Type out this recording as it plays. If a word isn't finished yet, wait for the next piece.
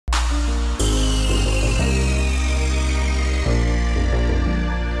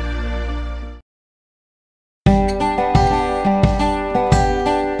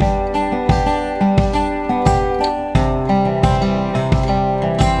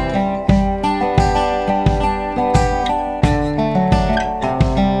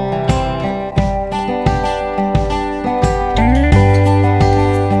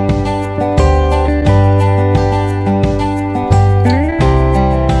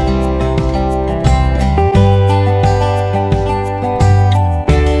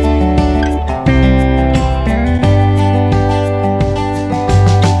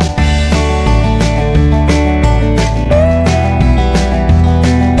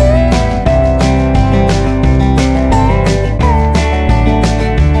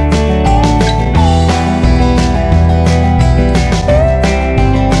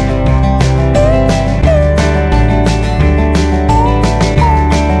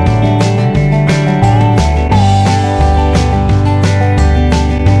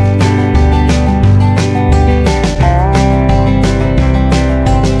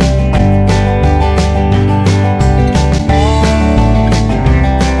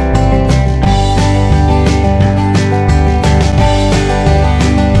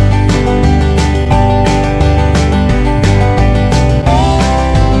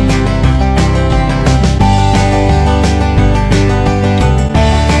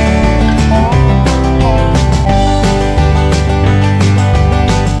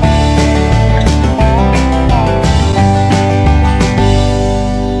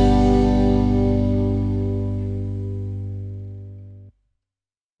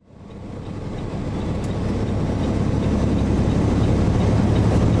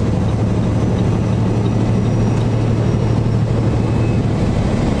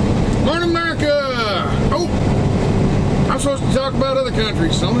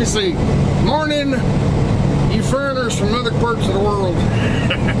countries. So let me see. Morning, you foreigners from other parts of the world.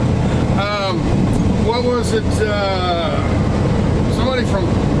 What was it? Somebody from,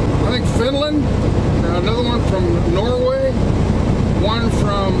 I think, Finland. Another one from Norway. One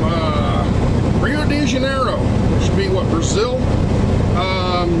from Rio de Janeiro, which should be what, Brazil?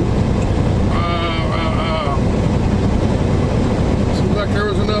 Seems like there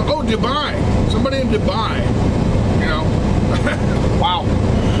was another. Oh, Dubai. Somebody in Dubai. You know. Wow.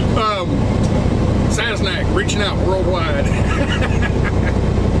 Sasnak reaching out worldwide.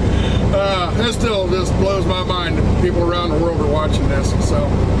 That still just blows my mind that people around the world are watching this. So,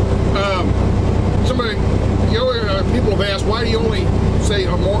 somebody, people have asked, why do you only say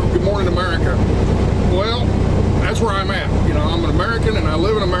good morning America? Well, that's where I'm at. You know, I'm an American and I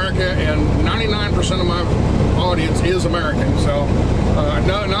live in America, and 99% of my audience is American. So,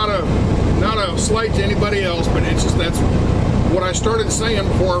 not a slight to anybody else, but it's just that's what I started saying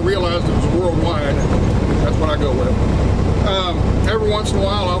before I realized it was worldwide. That's what I go with. Every once in a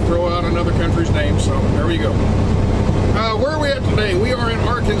while, I'll throw out another country's name. So there you go. Where are we at today? We are in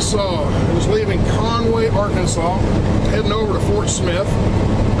Arkansas. I was leaving Conway, Arkansas, heading over to Fort Smith.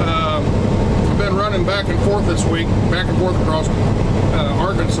 I've been running back and forth this week, back and forth across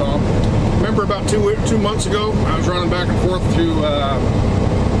Arkansas. Remember about two months ago, I was running back and forth to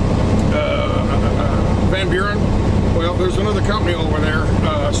Van Buren. Well, there's another company over there,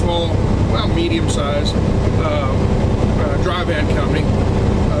 small, well, medium-sized dry van company,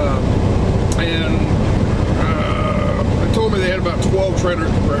 and they told me they had about 12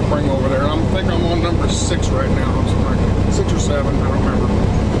 trailers to bring over there. I think I'm on number 6 right now. It's like 6 or 7, I don't remember.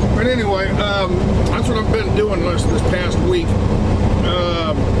 But anyway, that's what I've been doing this past week.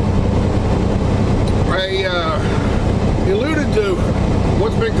 I alluded to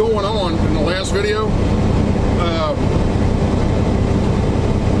what's been going on in the last video.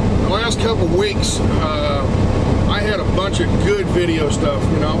 The last couple of weeks, I had a bunch of good video stuff,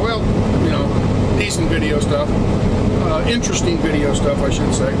 you know, well, you know, decent video stuff, interesting video stuff, I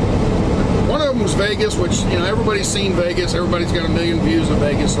should say. One of them was Vegas, which, you know, everybody's seen Vegas, everybody's got 1 million views of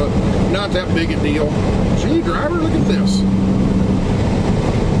Vegas, so not that big a deal. Gee, driver, look at this.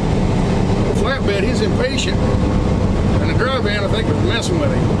 The flatbed, he's impatient, and the dry van, I think, was messing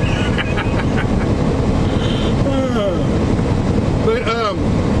with him. But,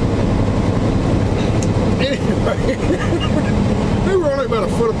 anyway, they were only about a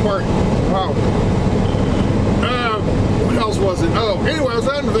foot apart. Wow. What else was it? Oh, anyway, I was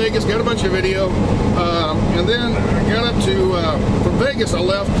out in Vegas, got a bunch of video, and then I got up to, from Vegas I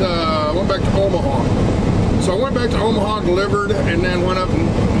left, went back to Omaha. So I went back to Omaha, delivered, and then went up in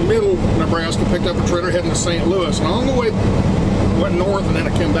middle Nebraska, picked up a trailer heading to St. Louis. And on the way, went north, and then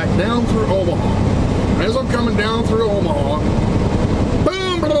I came back down through Omaha. And as I'm coming down through Omaha,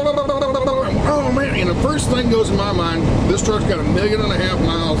 boom, oh man, and the first thing goes in my mind, this truck's got 1.5 million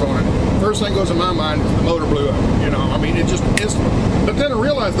miles on it. First thing goes in my mind is the motor blew up. You know, I mean, it just instant. But then I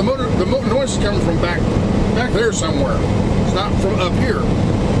realized the motor noise is coming from back there somewhere. It's not from up here.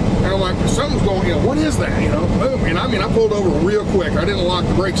 And I'm like, something's going, you know, what is that? You know, boom. And I mean, I pulled over real quick. I didn't lock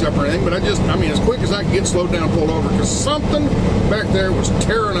the brakes up or anything, but I mean, as quick as I could get, slowed down and pulled over, because something back there was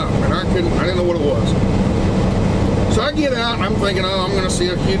tearing up, and I didn't know what it was. So I get out, and I'm thinking, oh, I'm going to see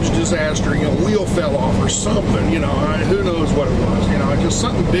a huge disaster. You know, wheel fell off or something. You know, who knows what it was. You know, just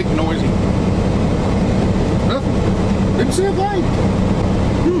something big, noisy. Nothing. Didn't see a thing.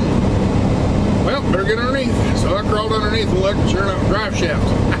 Well, better get underneath. So I crawled underneath and looked, and sure enough, drive shaft.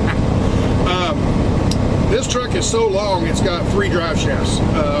 This truck is so long, it's got 3 drive shafts.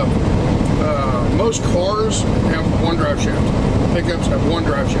 Most cars have 1 drive shaft. Pickups have 1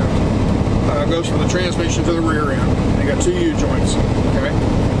 drive shaft. Goes from the transmission to the rear end. They got 2 U-joints. Okay.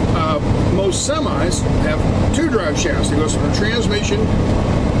 Most semis have 2 drive shafts. It goes from the transmission,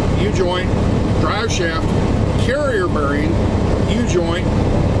 U-joint, drive shaft, carrier bearing, U-joint,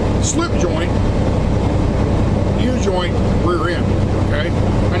 slip joint, U-joint, rear end. Okay.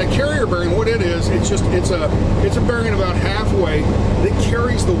 And a carrier bearing, what it is, it's a bearing about halfway that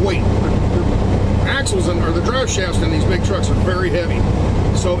carries the weight. The axles or the drive shafts in these big trucks are very heavy.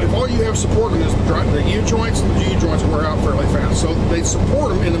 So if all you have supporting is the U-joints, and the G-joints wear out fairly fast. So they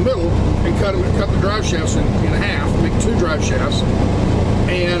support them in the middle and cut the drive shafts in half, make 2 drive shafts,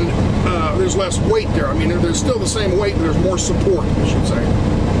 and there's less weight there. I mean, there's still the same weight, but there's more support, I should say.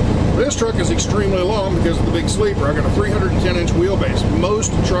 This truck is extremely long because of the big sleeper. I got a 310-inch wheelbase.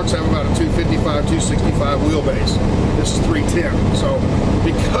 Most trucks have about a 255, 265 wheelbase. This is 310. So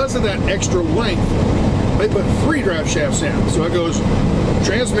because of that extra length, they put 3 drive shafts in. So it goes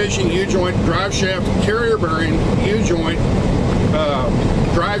transmission, U-joint, drive shaft, carrier bearing, U-joint,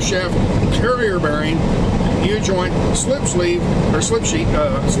 drive shaft carrier bearing, U-joint, slip sleeve, or slip sheet,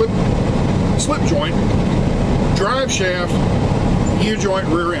 slip joint, drive shaft, U-joint,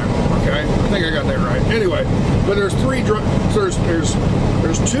 rear end. Okay, I think I got that right. Anyway, but there's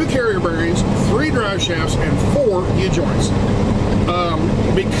there's 2 carrier bearings, 3 drive shafts, and 4 U-joints.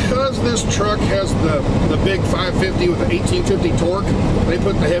 Because this truck has the big 550 with the 1850 torque, they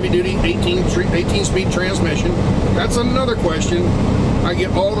put the heavy duty 18 speed transmission. That's another question I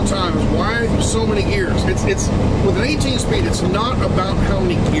get all the time, is why so many gears? It's with an 18 speed, it's not about how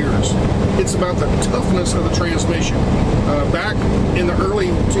many gears, it's about the toughness of the transmission. Back in the early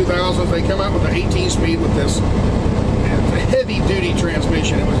 2000s, they come out with the 18 speed with this heavy duty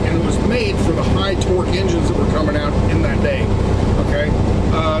transmission. It was made for the high torque engines that were coming out in that day. Okay.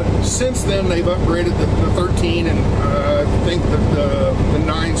 Since then, they've upgraded the 13, and I think the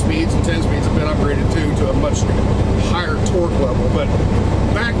 9 speeds and 10 speeds have been upgraded too to a much higher torque level. But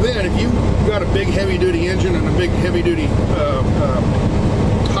back then, if you got a big heavy duty engine and a big heavy duty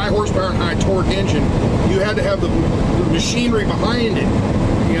high horsepower and high torque engine, you had to have the machinery behind it.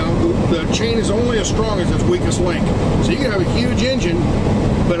 You know, the chain is only as strong as its weakest link. So you can have a huge engine,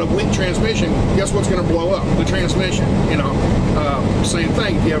 but a weak transmission. Guess what's going to blow up? The transmission. You know, same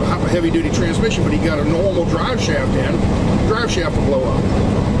thing. If you have a heavy-duty transmission, but you got a normal drive shaft in, the drive shaft will blow up.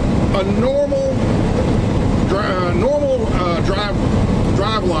 A normal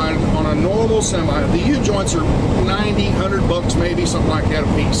drive line on a normal semi, the U-joints are 90, 100 bucks maybe, something like that a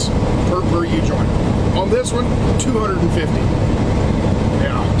piece per U-joint. On this one, 250.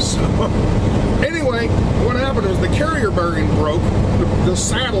 Yeah, so anyway, what happened was the carrier bearing broke, the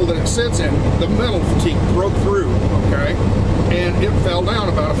saddle that it sits in, the metal fatigue broke through, okay, and it fell down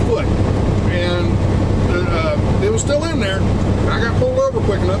about a foot, and it was still in there. I got pulled over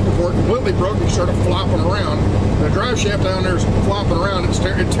quick enough before it completely broke and started flopping around. The drive shaft down there is flopping around.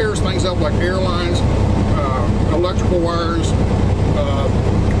 It tears things up like airlines, electrical wires.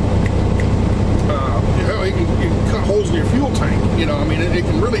 You can cut holes in your fuel tank. You know, I mean, it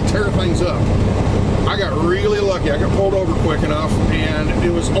can really tear things up. I got really lucky. I got pulled over quick enough, and it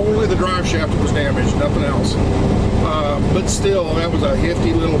was only the drive shaft that was damaged, nothing else. But still, that was a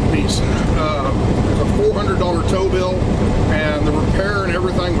hefty little piece. It was a $400 tow bill, and the repair and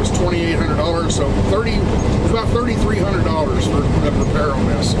everything was $2,800. So it was about $3,300 for the repair on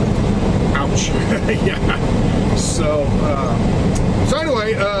this. Ouch. Yeah. So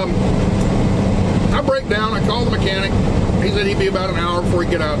anyway, I break down, I call the mechanic. He said he'd be about an hour before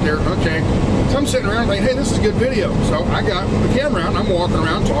he'd get out there. Okay. So I'm sitting around thinking, hey, this is a good video. So I got the camera out and I'm walking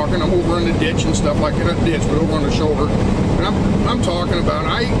around talking. I'm over in the ditch and stuff like that. Not ditch, but over on the shoulder. And I'm talking about,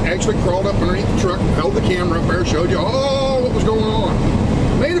 I actually crawled up underneath the truck, held the camera up there, showed you all what was going on.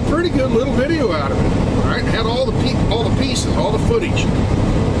 Made a pretty good little video out of it. All right. Had all the pieces, all the footage.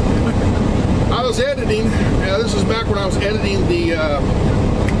 I was editing, this is back when I was editing the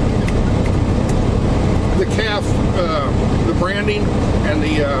calf, the branding, and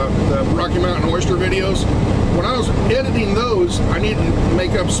the Rocky Mountain Oyster videos. When I was editing those, I needed to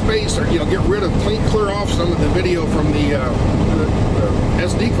make up space, or get rid of, clear off some of the video from the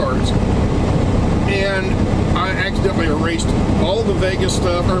SD cards. And I accidentally erased all the Vegas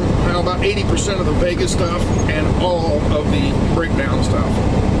stuff, or about 80% of the Vegas stuff, and all of the breakdown stuff.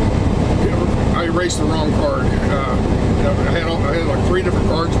 I erased the wrong card. I had like 3 different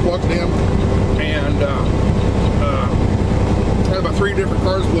cards plugged in, and had about 3 different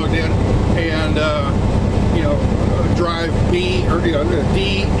cards plugged in, and drive B, or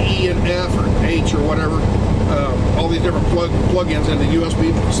D, E, and F, or H, or whatever. All these different plug-ins in the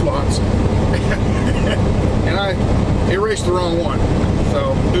USB slots, and I erased the wrong one.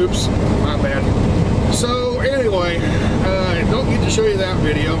 So, oops, my bad. So anyway, I don't get to show you that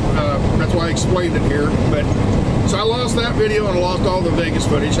video. That's why I explained it here. But so I lost that video and I lost all the Vegas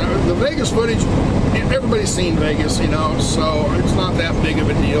footage. The Vegas footage, everybody's seen Vegas, so it's not that big of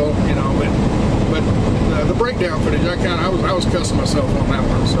a deal, But the breakdown footage, I was cussing myself on that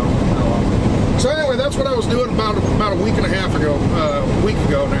one. So anyway, that's what I was doing about a week and a half ago. A week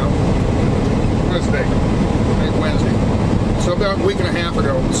ago now. What's the day? I think Wednesday. So about a week and a half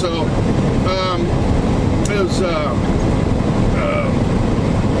ago. So it was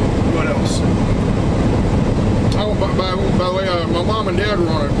what else? Oh, by the way, my mom and dad were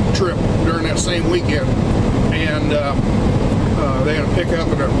on a trip during that same weekend, and they had a pickup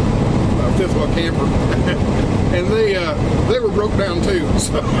and a fifth wheel camper, and they were broke down too.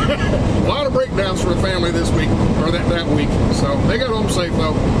 So a lot of breakdowns for the family this week, or that week. So they got home safe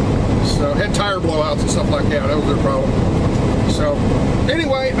though. So had tire blowouts and stuff like that. That was their problem. So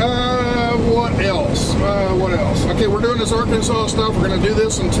anyway, what else? What else? Okay, we're doing this Arkansas stuff. We're going to do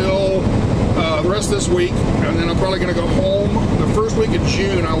this until the rest of this week, and then I'm probably going to go home. The first week of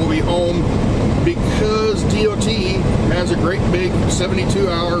June, I will be home because DOT has a great big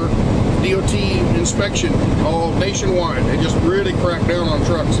 72-hour DOT inspection all nationwide. They just really crack down on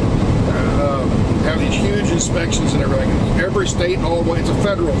trucks. Have these huge inspections and everything. Every state, all the way, it's a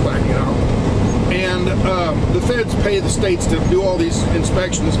federal thing, you know. And the feds pay the states to do all these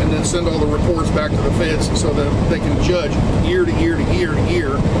inspections and then send all the reports back to the feds so that they can judge year to year to year to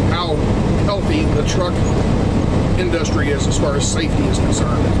year how healthy the truck industry is as far as safety is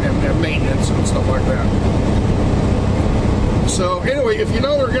concerned and maintenance and stuff like that. So anyway, if you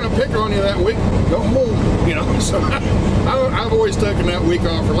know they're going to pick on you that week, go home, you know. So I've always taken that week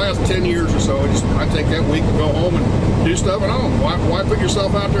off for the last 10 years or so. I take that week and go home and do stuff at home. Why put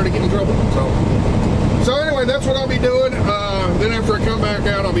yourself out there to get in trouble? So anyway, that's what I'll be doing. Then after I come back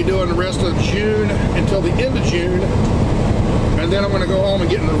out, I'll be doing the rest of June until the end of June. And then I'm going to go home and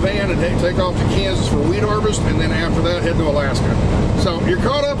get in the van and take off to Kansas for wheat harvest, and then after that head to Alaska. So you're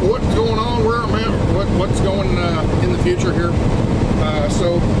caught up with what's going on, where I'm at, what's going in the future here.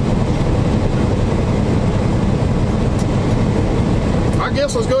 So I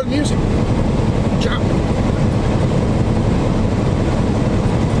guess let's go to music. Ciao.